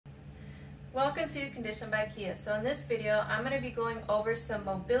Welcome to Condition by Kia. So in this video, I'm going to be going over some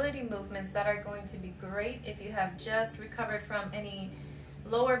mobility movements that are going to be great if you have just recovered from any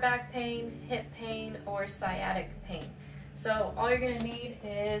lower back pain, hip pain, or sciatic pain. So all you're going to need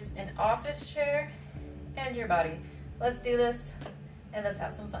is an office chair and your body. Let's do this and let's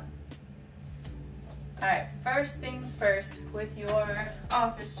have some fun. Alright, first things first, with your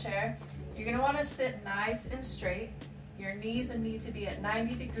office chair, you're going to want to sit nice and straight. Your knees will need to be at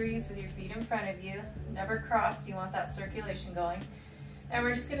 90 degrees with your feet in front of you, never crossed. You want that circulation going. And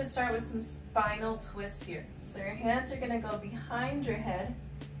we're just going to start with some spinal twists here. So your hands are going to go behind your head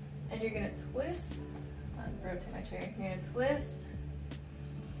and you're going to twist. Rotate my chair. You're going to twist.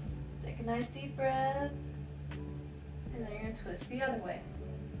 Take a nice deep breath. And then you're going to twist the other way.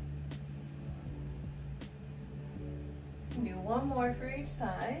 You can do one more for each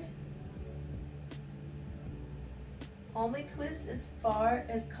side. Only twist as far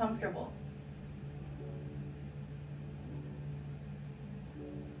as comfortable.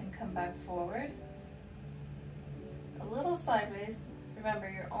 And come back forward. A little sideways.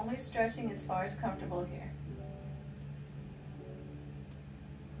 Remember, you're only stretching as far as comfortable here.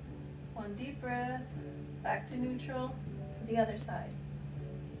 One deep breath, back to neutral, to the other side.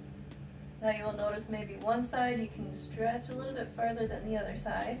 Now you will notice maybe one side you can stretch a little bit further than the other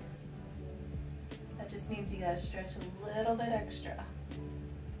side. That just means you gotta stretch a little bit extra.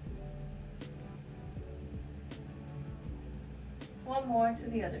 One more to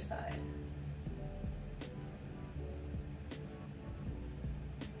the other side.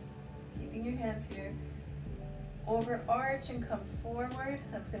 Keeping your hands here. Over arch and come forward.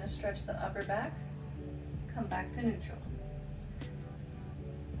 That's gonna stretch the upper back. Come back to neutral.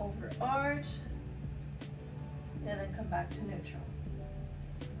 Over arch, and then come back to neutral.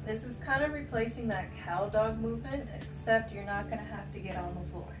 This is kind of replacing that cow dog movement, except you're not going to have to get on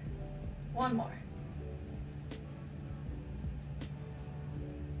the floor. One more.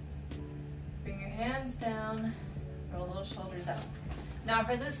 Bring your hands down, roll those shoulders out. Now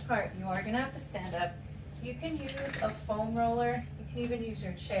for this part, you are going to have to stand up. You can use a foam roller, you can even use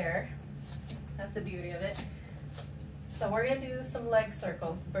your chair. That's the beauty of it. So we're going to do some leg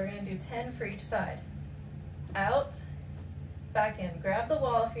circles. We're going to do 10 for each side. Out. Back in. Grab the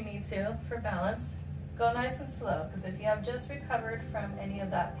wall if you need to for balance. Go nice and slow, because if you have just recovered from any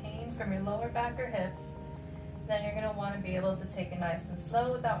of that pain from your lower back or hips, then you're going to want to be able to take it nice and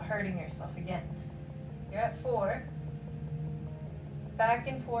slow without hurting yourself again. You're at 4. Back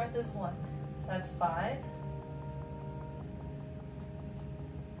and forth is 1. That's 5.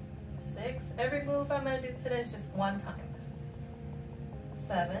 6. Every move I'm going to do today is just one time.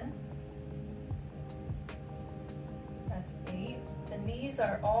 7. That's 8. The knees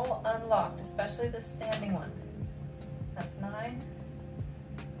are all unlocked, especially the standing one. That's 9.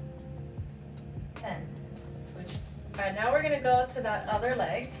 10. Switch. Alright, now we're going to go to that other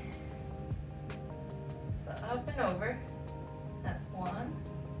leg. So up and over. That's 1.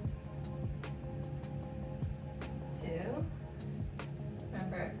 2.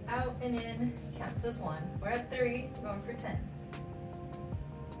 Remember, out and in counts as 1. We're at 3, going for 10.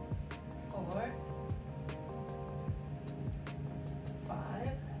 4.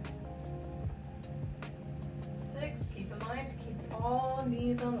 5, 6, keep in mind to keep all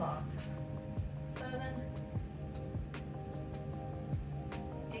knees unlocked. 7,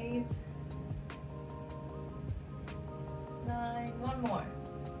 8, 9, one more.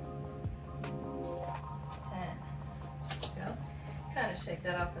 10. Go. Kind of shake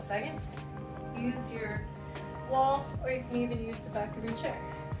that off a second. Use your wall, or you can even use the back of your chair.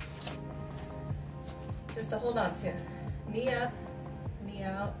 Just to hold on to. Knee up, knee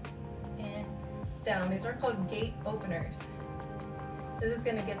out, and down. These are called gate openers. This is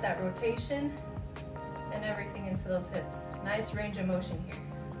going to get that rotation and everything into those hips. Nice range of motion here.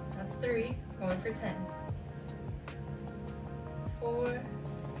 That's 3, going for 10. 4,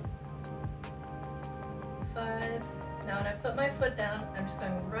 5. Now when I put my foot down, I'm just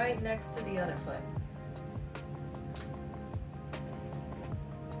going right next to the other foot.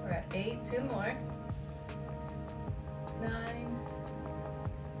 We're at 8, 2 more. 9,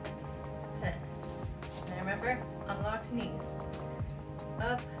 10. And remember, unlocked knees.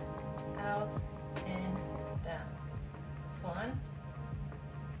 Up, out, and down. That's 1,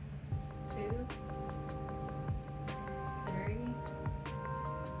 2, 3,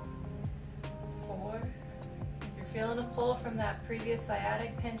 4. If you're feeling a pull from that previous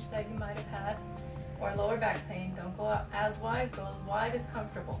sciatic pinch that you might have had, or lower back pain, don't go out as wide, go as wide as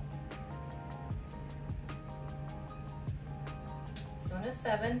comfortable. This one is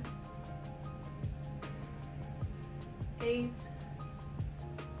 7, 8,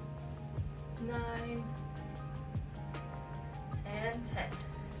 9, and 10.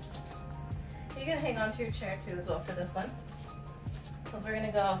 You can hang on to your chair too as well for this one, because we're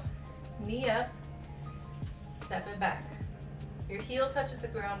gonna go knee up, step it back. Your heel touches the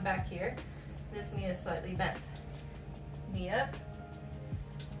ground back here. This knee is slightly bent. Knee up,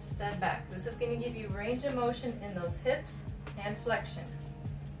 step back. This is gonna give you range of motion in those hips and flexion.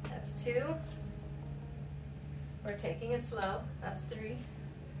 That's 2. We're taking it slow. That's 3.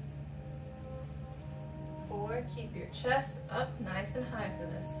 4, keep your chest up nice and high for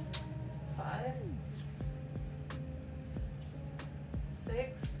this. 5,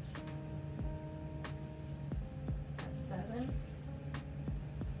 6, that's 7,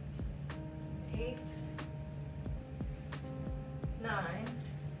 8, 9,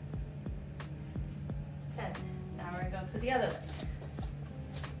 10. Now we're going to go to the other leg.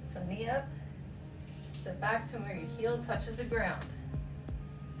 So knee up, step back to where your heel touches the ground.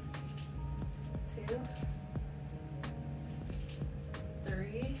 2,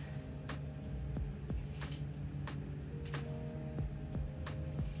 3,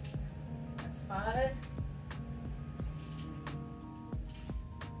 5,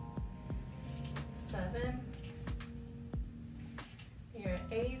 7, you're at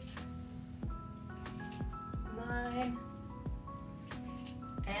 8, 9,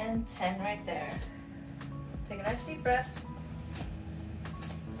 and 10 right there. Take a nice deep breath.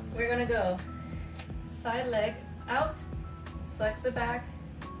 We're gonna go side leg out, flex it back,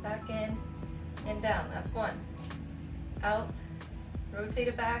 back in, and down. That's 1. Out, rotate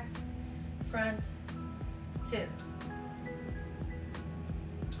it back, front, 2,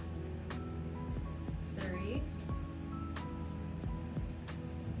 3,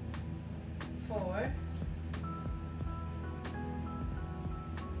 4,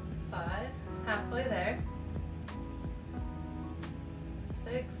 5, halfway there,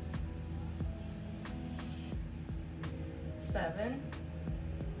 6, 7,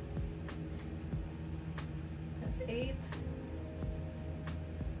 that's 8,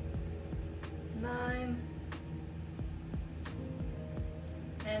 9,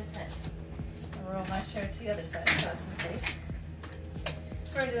 and 10. I'll roll my chair to the other side so I have some space.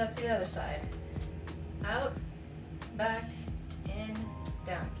 We're gonna do that to the other side. Out, back, in,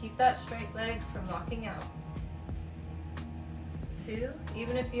 down. Keep that straight leg from locking out. 2,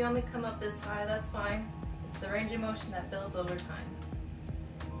 even if you only come up this high, that's fine. It's the range of motion that builds over time.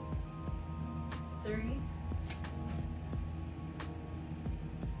 3,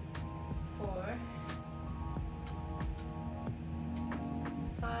 4,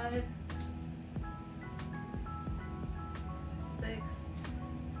 5, 6,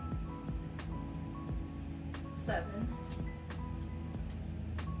 7,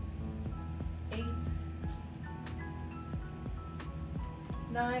 8,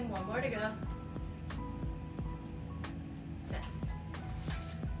 9, one more to go. 10.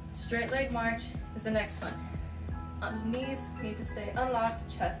 Straight leg march is the next one. Knees need to stay unlocked,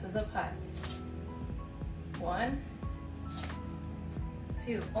 chest is up high. 1,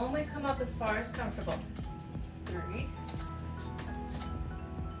 2, only come up as far as comfortable. 3,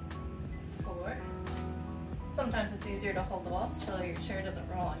 4, sometimes it's easier to hold the wall so your chair doesn't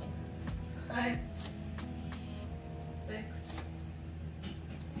roll on you. 5, 6,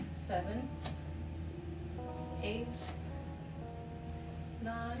 7, 8,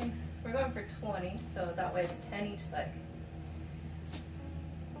 9, we're going for 20, so that way it's 10 each leg.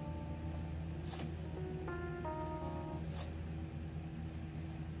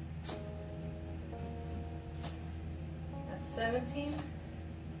 That's 17,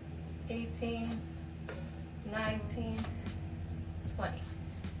 18, 19, 20.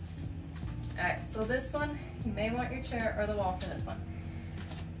 All right, so this one, you may want your chair or the wall for this one.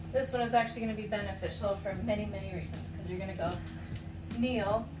 This one is actually going to be beneficial for many, many reasons, because you're going to go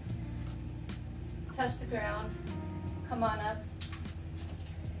kneel, touch the ground, come on up,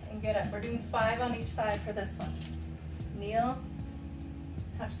 and get up. We're doing 5 on each side for this one. Kneel,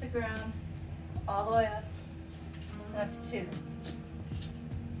 touch the ground, all the way up. That's 2.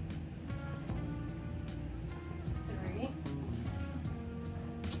 3.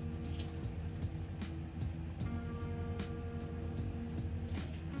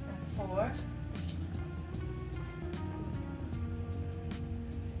 4.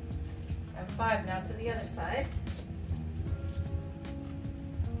 And 5. Now to the other side.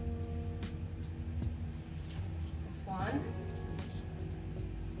 That's 1.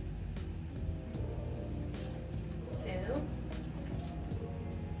 2.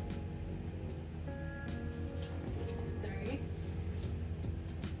 3.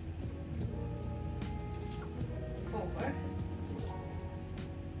 4.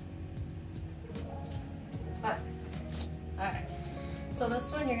 5. All right. So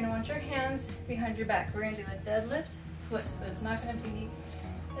this one, you're gonna want your hands behind your back. We're gonna do a deadlift twist, but it's not gonna be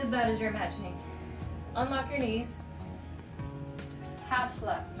as bad as you're imagining. Unlock your knees, half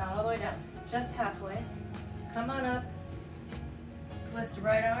flat, not all the way down, just halfway. Come on up, twist your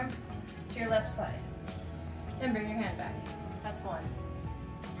right arm to your left side, and bring your hand back. That's 1.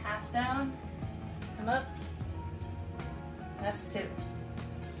 Half down, come up, that's 2.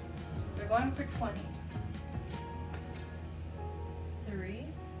 We're going for 20. 3,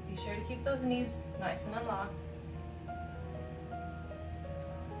 be sure to keep those knees nice and unlocked.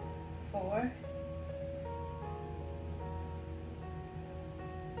 4,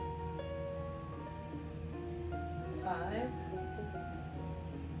 5,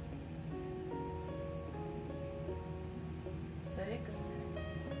 6,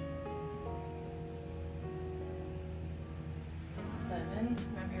 7,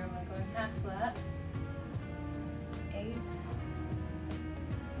 remember you're only going half flat, 8,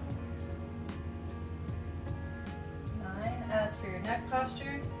 9. As for your neck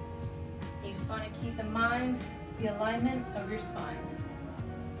posture, you just want to keep in mind the alignment of your spine.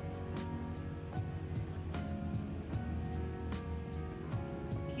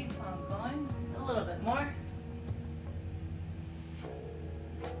 Keep on going, a little bit more.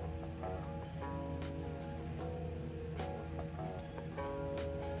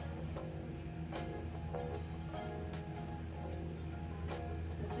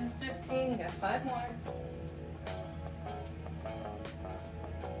 This is 15, you got 5 more.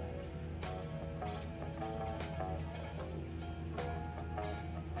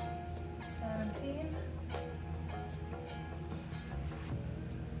 17,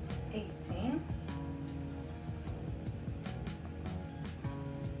 18,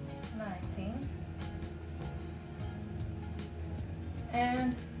 19,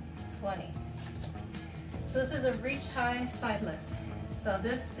 and 20. So this is a reach high side lift. So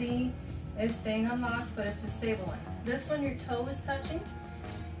this knee is staying unlocked, but it's a stable one. This one, your toe is touching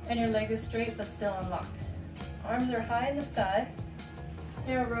and your leg is straight but still unlocked. Arms are high in the sky.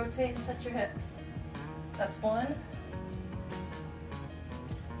 Here, rotate and touch your hip. That's 1,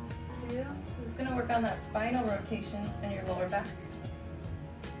 2. Just gonna work on that spinal rotation and your lower back.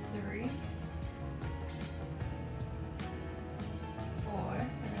 3, 4. I'm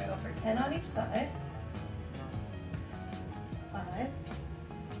gonna go for 10 on each side. 5,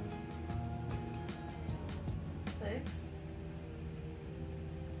 6,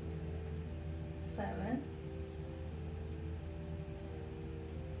 7,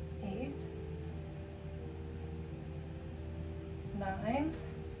 8, 9,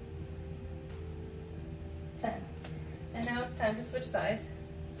 10. And now it's time to switch sides.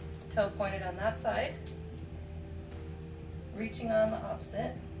 Toe pointed on that side, reaching on the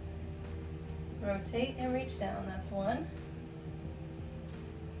opposite. Rotate and reach down. That's 1,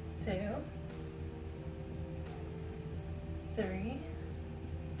 2, 3,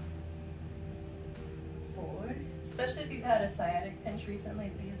 4. Especially if you've had a sciatic pinch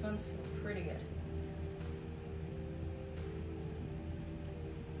recently, these ones feel pretty good.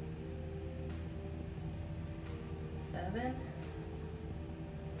 7,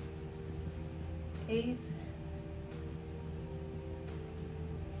 8,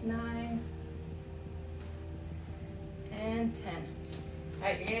 9, and 10. All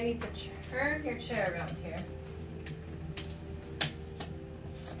right, you're gonna need to turn your chair around here.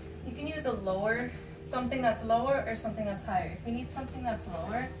 You can use a lower, something that's lower or something that's higher. If you need something that's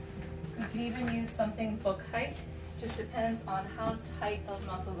lower, you can even use something book height. Just depends on how tight those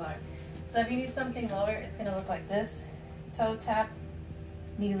muscles are. So if you need something lower, it's gonna look like this. Toe tap,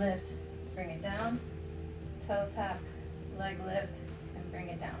 knee lift, bring it down. Toe tap, leg lift, and bring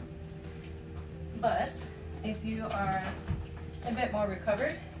it down. But if you are a bit more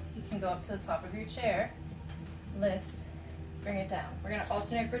recovered, you can go up to the top of your chair, lift, bring it down. We're gonna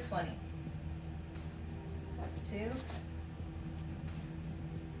alternate for 20. That's 2,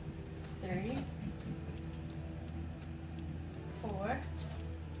 3, 4,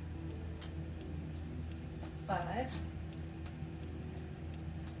 5,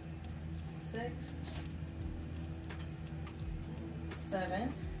 6,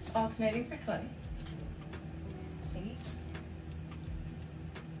 7, alternating for 20. 8,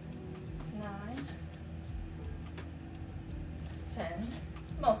 9, 10,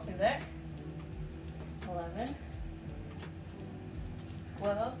 mostly there. 11,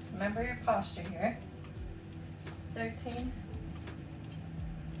 12, remember your posture here. 13,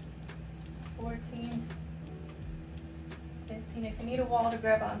 14, 15, if you need a wall to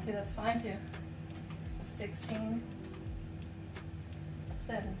grab onto, that's fine too. 16,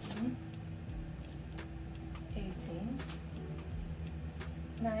 17,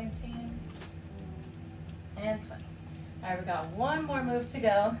 19, and 20. All right, we got one more move to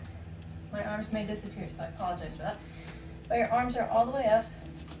go. My arms may disappear, so I apologize for that. But your arms are all the way up.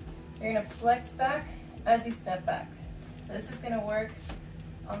 You're gonna flex back as you step back. This is gonna work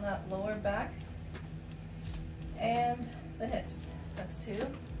on that lower back and the hips. That's 2,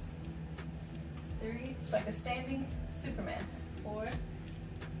 3, it's like a standing Superman. 4,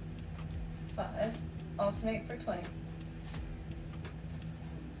 5, alternate for 20.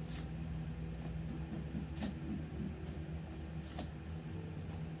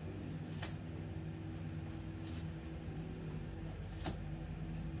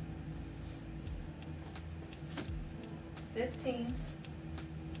 $15,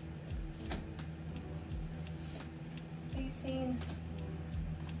 18,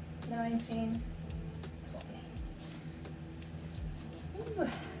 19, 20. Ooh.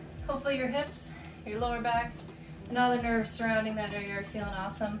 Hopefully your hips, your lower back, and all the nerves surrounding that area are feeling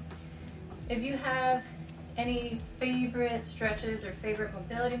awesome. If you have any favorite stretches or favorite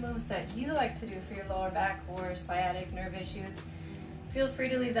mobility moves that you like to do for your lower back or sciatic nerve issues, feel free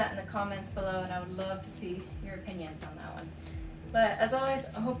to leave that in the comments below, and I would love to see your opinions on that one. But as always,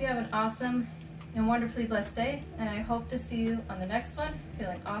 I hope you have an awesome and wonderfully blessed day, and I hope to see you on the next one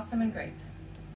feeling awesome and great.